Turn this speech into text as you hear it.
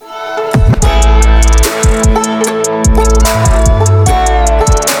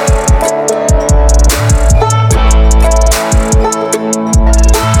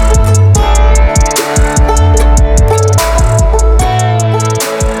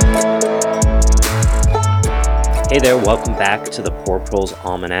Hey there, welcome back to the Poor Proles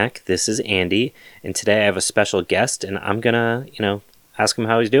Almanac. This is Andy, and today I have a special guest, and I'm gonna, ask him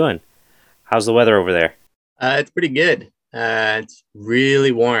how he's doing. How's the weather over there? It's pretty good. It's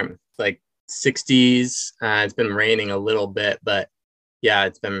really warm. It's like 60s. It's been raining a little bit, but yeah,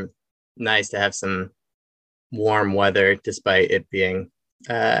 it's been nice to have some warm weather despite it being,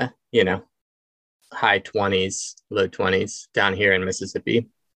 uh, you know, high 20s, low 20s down here in Mississippi.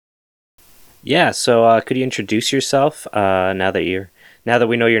 Yeah, so could you introduce yourself now that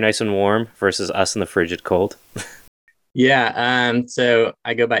we know you're nice and warm versus us in the frigid cold? Yeah, so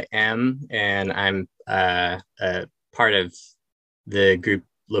I go by M, and I'm a part of the group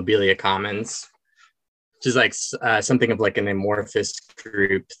Lobelia Commons, which is like something of like an amorphous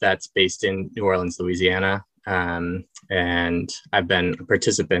group that's based in New Orleans, Louisiana. And I've been a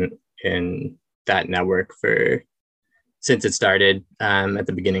participant in that network for since it started at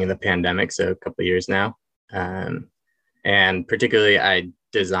the beginning of the pandemic, so a couple of years now. Um, and particularly, I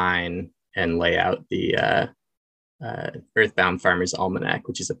design and lay out the Earthbound Almanac,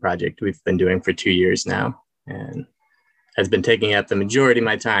 which is a project we've been doing for 2 years now, and has been taking up the majority of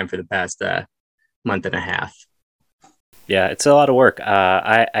my time for the past month and a half. Yeah, it's a lot of work.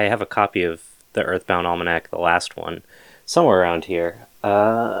 I have a copy of the Earthbound Almanac, the last one, somewhere around here. Do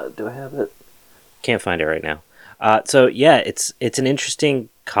I have it? Can't find it right now. So yeah, it's an interesting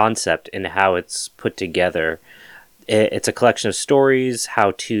concept in how it's put together. It's a collection of stories,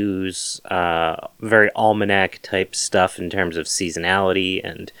 how tos, very almanac type stuff in terms of seasonality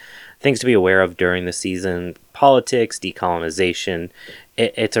and things to be aware of during the season, politics, decolonization.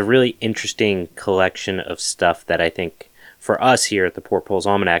 It's a really interesting collection of stuff that I think for us here at the Poor Proles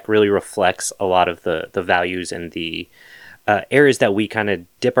Almanac really reflects a lot of the values and the areas that we kind of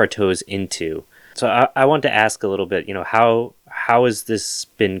dip our toes into. So I want to ask a little bit, how has this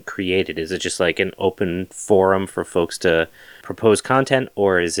been created? Is it just like an open forum for folks to propose content,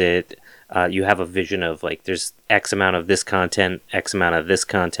 or is it you have a vision of like there's X amount of this content, X amount of this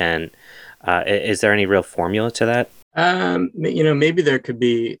content? Is there any real formula to that? Maybe there could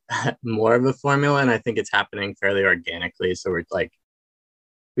be more of a formula, and I think it's happening fairly organically. So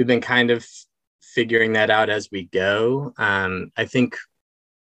we've been kind of figuring that out as we go. I think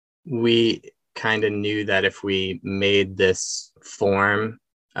we kind of knew that if we made this form,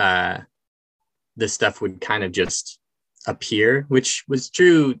 this stuff would kind of just appear, which was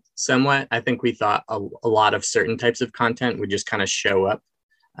true somewhat. I think we thought a lot of certain types of content would just kind of show up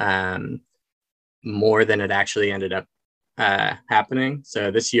more than it actually ended up happening. So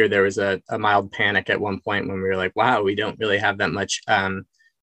this year there was a mild panic at one point when we were like, wow, we don't really have that much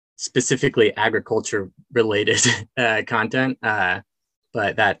specifically agriculture related content.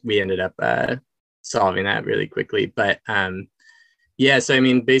 But that we ended up solving that really quickly. But yeah, so I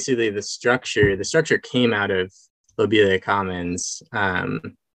mean, basically the structure came out of Lobelia Commons,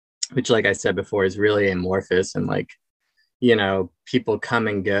 which, like I said before, is really amorphous, and like, people come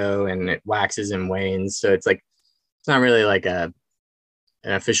and go, and it waxes and wanes. So it's like it's not really like an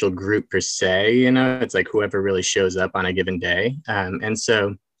official group per se. It's like whoever really shows up on a given day. And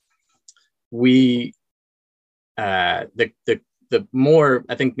so we the more,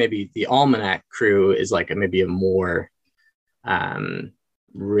 I think maybe the Almanac crew is like maybe a more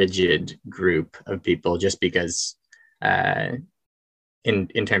rigid group of people, just because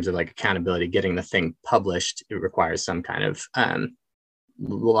in terms of like accountability, getting the thing published, it requires some kind of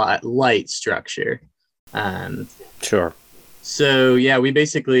light structure. Sure. So yeah, we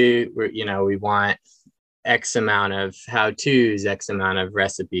basically we want X amount of how to's, X amount of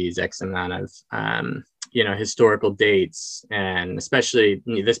recipes, X amount of historical dates. And especially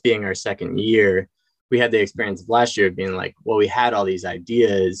this being our second year, we had the experience of last year of being like, well, we had all these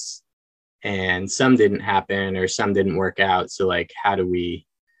ideas and some didn't happen or some didn't work out. So like, how do we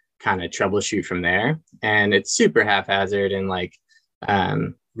kind of troubleshoot from there? And it's super haphazard and like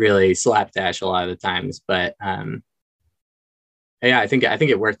really slapdash a lot of the times. But yeah, I think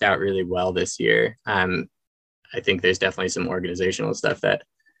it worked out really well this year. I think there's definitely some organizational stuff that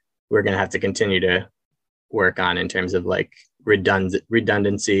we're going to have to continue to work on in terms of like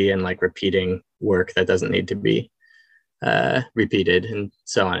redundancy and like repeating work that doesn't need to be repeated and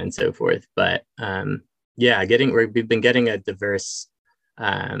so on and so forth. But yeah, we've been getting a diverse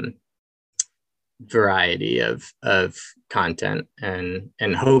variety of content,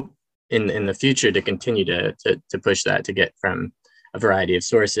 and hope in the future to continue to push that, to get from a variety of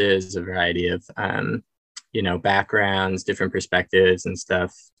sources, a variety of backgrounds, different perspectives and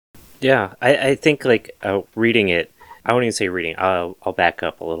stuff. Yeah, I think like reading it, I won't even say reading. I'll back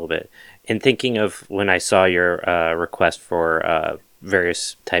up a little bit. In thinking of when I saw your request for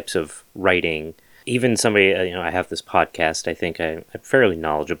various types of writing, even somebody, I have this podcast. I think I'm fairly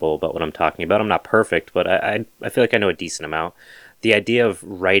knowledgeable about what I'm talking about. I'm not perfect, but I feel like I know a decent amount. The idea of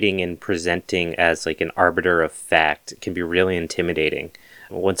writing and presenting as like an arbiter of fact can be really intimidating.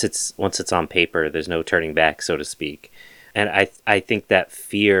 Once it's on paper, there's no turning back, so to speak. And I think that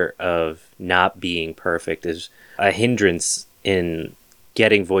fear of not being perfect is a hindrance in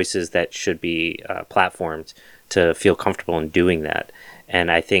getting voices that should be platformed to feel comfortable in doing that.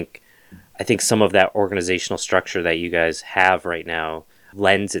 And I think some of that organizational structure that you guys have right now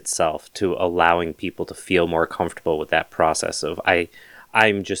lends itself to allowing people to feel more comfortable with that process of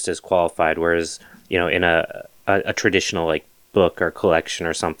I'm just as qualified, whereas in a traditional like book or collection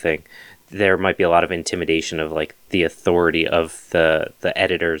or something, there might be a lot of intimidation of like the authority of the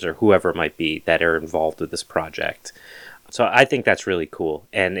editors or whoever it might be that are involved with this project. So I think that's really cool,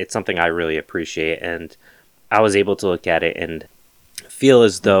 and it's something I really appreciate. And I was able to look at it and feel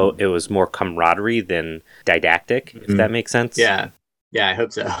as though it was more camaraderie than didactic, if Mhm. that makes sense. Yeah, yeah, I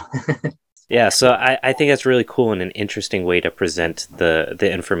hope so. Yeah, so I think that's really cool and an interesting way to present the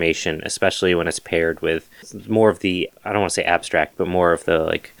information, especially when it's paired with more of the, I don't want to say abstract, but more of the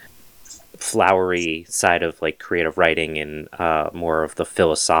like flowery side of like creative writing and more of the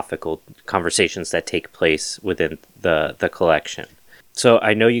philosophical conversations that take place within the collection. So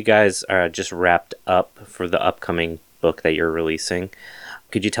I know you guys are just wrapped up for the upcoming book that you're releasing.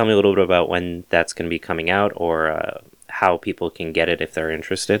 Could you tell me a little bit about when that's going to be coming out, or how people can get it if they're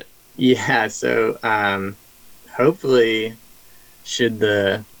interested? Yeah, so hopefully, should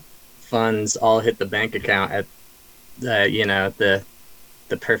the funds all hit the bank account at the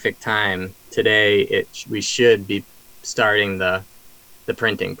perfect time today, we should be starting the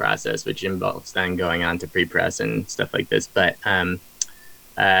printing process, which involves then going on to pre-press and stuff like this. But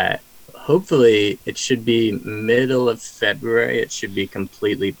uh, hopefully, it should be middle of February. It should be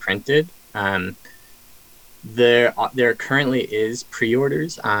completely printed. There currently is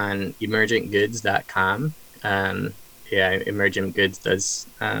pre-orders on emergentgoods.com. Yeah, Emergent Goods does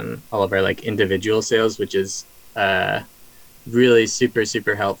all of our like individual sales, which is really super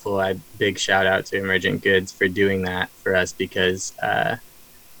super helpful. Big shout out to Emergent Goods for doing that for us, because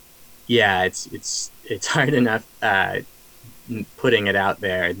yeah, it's hard enough putting it out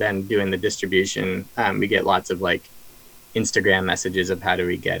there, then doing the distribution. We get lots of like Instagram messages of how do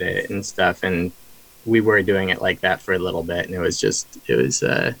we get it and stuff, and we were doing it like that for a little bit, and it was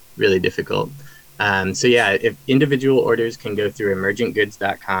really difficult. So yeah, if individual orders can go through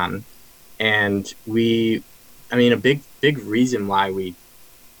emergentgoods.com, and I mean, a big reason why we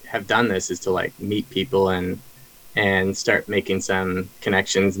have done this is to like meet people and start making some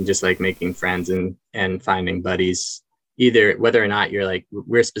connections and just like making friends and finding buddies, either whether or not you're like,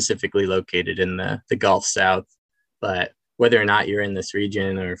 we're specifically located in the Gulf South, but whether or not you're in this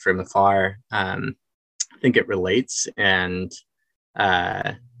region or from afar, I think it relates. And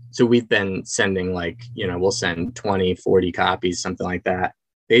uh, so we've been sending like, we'll send 20, 40 copies, something like that,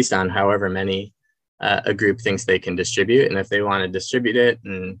 based on however many a group thinks they can distribute. And if they want to distribute it,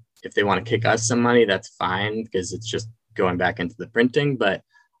 and if they want to kick us some money, that's fine, because it's just going back into the printing. But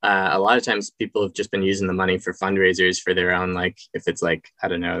a lot of times people have just been using the money for fundraisers for their own, like if it's like, I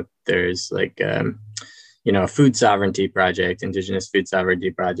don't know, there's like a food sovereignty project, indigenous food sovereignty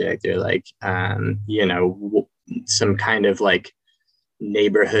project, or like some kind of like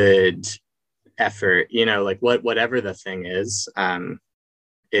neighborhood effort, like whatever the thing is.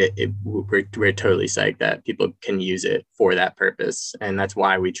 We're totally psyched that people can use it for that purpose, and that's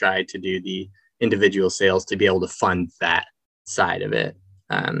why we try to do the individual sales to be able to fund that side of it.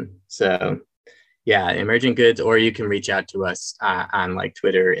 So yeah, Emergent Goods, or you can reach out to us on like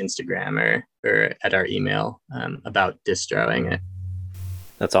Twitter, Instagram, or at our email about distroing it.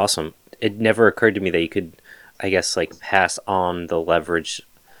 That's awesome. It never occurred to me that you could, I guess, like pass on the leverage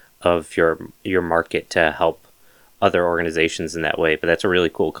of your market to help other organizations in that way. But that's a really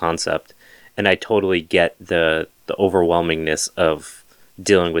cool concept, and I totally get the overwhelmingness of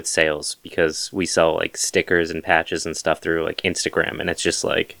dealing with sales, because we sell like stickers and patches and stuff through like Instagram, and it's just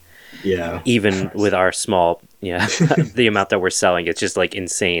like, Yeah. even with our small, yeah, the amount that we're selling, it's just like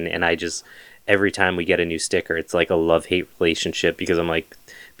insane. And I just, every time we get a new sticker, it's like a love hate relationship, because I'm like,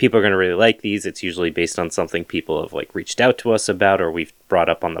 people are going to really like these. It's usually based on something people have like reached out to us about, or we've brought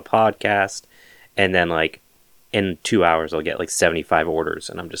up on the podcast. And then like in 2 hours, I'll get like 75 orders.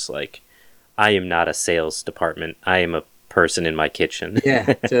 And I'm just like, I am not a sales department. I am a person in my kitchen.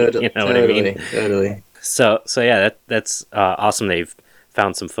 Yeah, You know what I mean? totally. So yeah, that's awesome. They've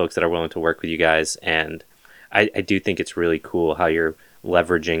found some folks that are willing to work with you guys, and I do think it's really cool how you're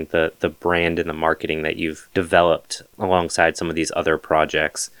leveraging the brand and the marketing that you've developed alongside some of these other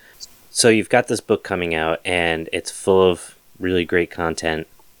projects. So you've got this book coming out, and it's full of really great content.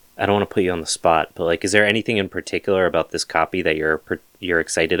 I don't want to put you on the spot, but like, is there anything in particular about this copy that you're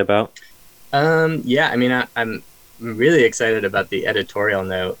excited about? Yeah, I mean, I'm really excited about the editorial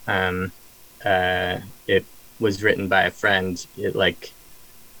note. It was written by a friend. It like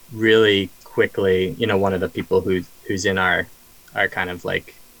really quickly, one of the people who's in our kind of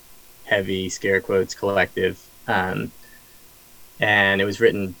like heavy scare quotes collective, and it was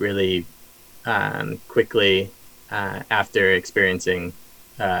written really quickly after experiencing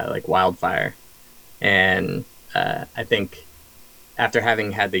like wildfire, and I think after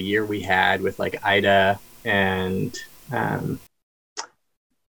having had the year we had with like Ida and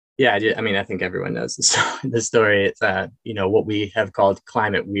yeah, I mean, I think everyone knows the story. The story. It's what we have called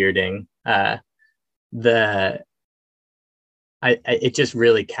climate weirding. The it just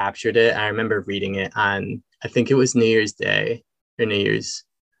really captured it. I remember reading it on, I think it was New Year's Day or New Year's,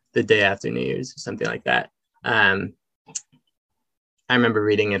 the day after New Year's or something like that. Um, I remember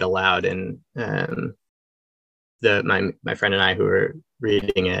reading it aloud, and the my friend and I who were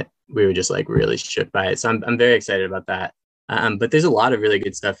reading it, we were just like really shook by it. So I'm very excited about that. But there's a lot of really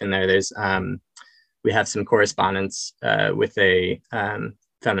good stuff in there. There's we have some correspondence with a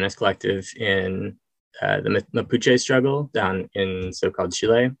feminist collective in the Mapuche struggle down in so-called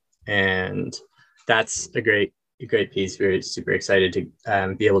Chile, and that's a great piece. We're super excited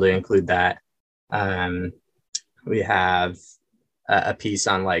to be able to include that. Um, we have a piece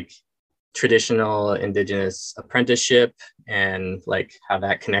on like traditional indigenous apprenticeship and like how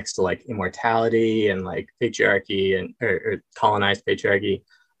that connects to like immortality and like patriarchy and or colonized patriarchy.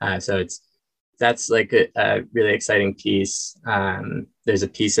 So that's like a really exciting piece. There's a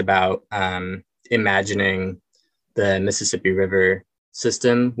piece about imagining the Mississippi River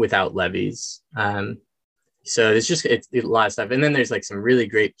system without levees. So it's a lot of stuff, and then there's like some really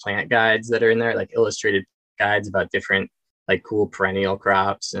great plant guides that are in there, like illustrated guides about different like cool perennial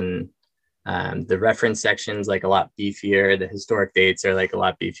crops, and the reference sections like a lot beefier. The historic dates are like a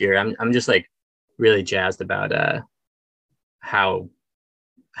lot beefier. I'm just like really jazzed about how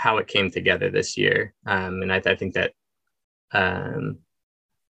it came together this year, and I think that um,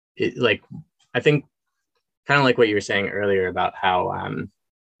 it like I think kind of like what you were saying earlier about how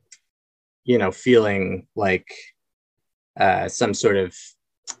feeling like some sort of,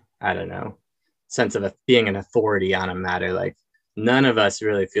 I don't know, sense of being an authority on a matter. Like none of us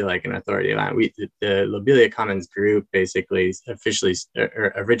really feel like an authority on it. The Lobelia Commons group basically officially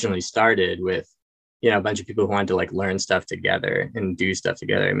or originally started with a bunch of people who wanted to like learn stuff together and do stuff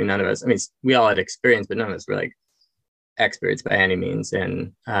together. I mean, none of us. I mean, we all had experience, but none of us were like experts by any means.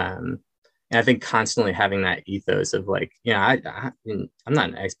 And I think constantly having that ethos of like, I'm not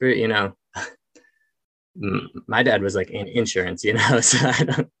an expert, my dad was like in insurance, so I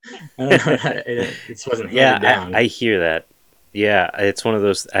don't know how it just wasn't Yeah, handed down. I hear that. Yeah, it's one of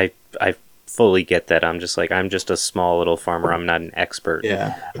those. I fully get that. I'm just like, I'm just a small little farmer. I'm not an expert.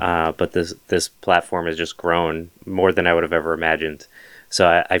 Yeah. But this platform has just grown more than I would have ever imagined.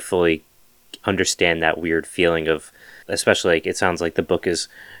 So I fully understand that weird feeling of, especially like it sounds like the book is,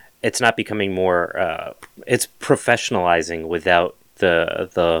 it's not becoming more. It's professionalizing without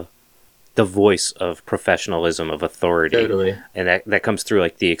the voice of professionalism, of authority, Totally. and that comes through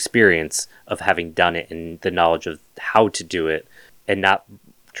like the experience of having done it and the knowledge of how to do it, and not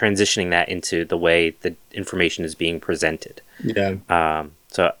transitioning that into the way the information is being presented. Yeah.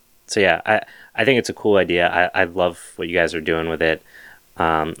 So yeah, I think it's a cool idea. I love what you guys are doing with it.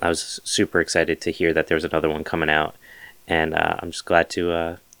 I was super excited to hear that there's another one coming out, and I'm just glad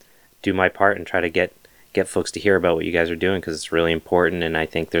to do my part and try to get folks to hear about what you guys are doing, because it's really important, and I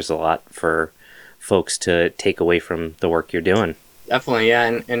think there's a lot for folks to take away from the work you're doing. Definitely.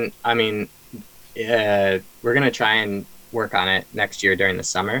 Yeah. And I mean, we're going to try and work on it next year during the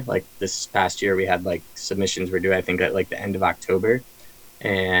summer. Like this past year, we had like submissions were due, I think, at like the end of October.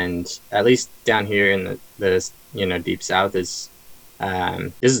 And at least down here in the deep South is,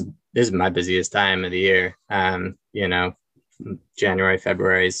 this is my busiest time of the year. January,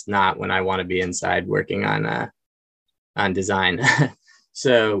 February is not when I want to be inside working on design.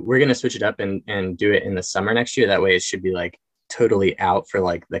 So we're gonna switch it up and do it in the summer next year. That way, it should be like totally out for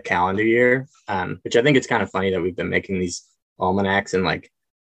like the calendar year. Which I think it's kind of funny that we've been making these almanacs and like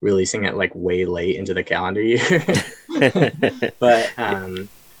releasing it like way late into the calendar year. but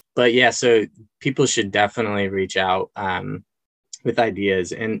but yeah, so people should definitely reach out with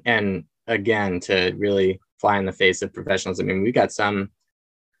ideas, and again, to really fly in the face of professionals. I mean, we got some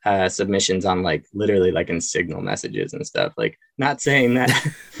submissions on like literally like in signal messages and stuff. Like not saying that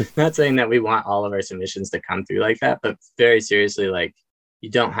not saying that we want all of our submissions to come through like that, but very seriously, like you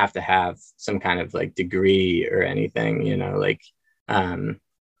don't have to have some kind of like degree or anything, you know, like um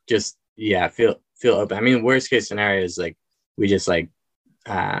just yeah, feel open. I mean, worst case scenario is like we just like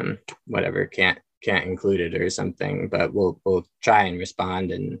whatever, can't include it or something, but we'll try and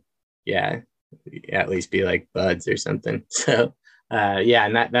respond, and yeah, at least be like buds or something. So yeah,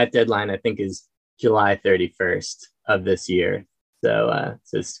 and that deadline I think is July 31st of this year. So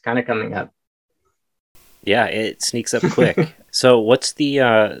it's kind of coming up. Yeah, it sneaks up quick. So, what's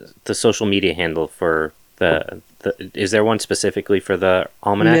the social media handle for the? Is there one specifically for the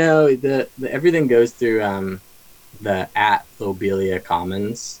almanac? No, the everything goes through the at Lobelia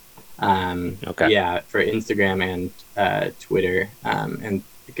Commons. Okay. Yeah, for Instagram and Twitter. And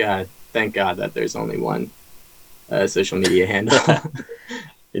God, thank God that there's only one social media handle.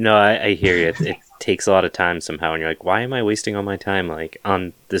 No, I hear you. It takes a lot of time somehow, and you're like, why am I wasting all my time like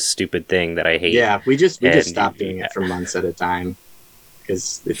on this stupid thing that I hate? Yeah, we just And stopped doing it for months at a time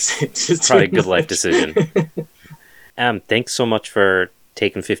because it's just probably too a good life much. decision. Thanks so much for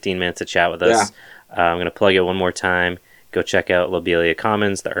taking 15 minutes to chat with Yeah, us. I'm going to plug it one more time. Go check out Lobelia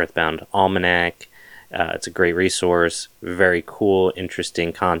Commons, the Earthbound Almanac. It's a great resource, very cool,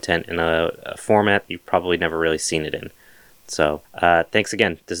 interesting content in a format you've probably never really seen it in. So, thanks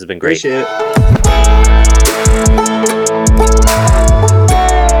again. This has been great. appreciate it.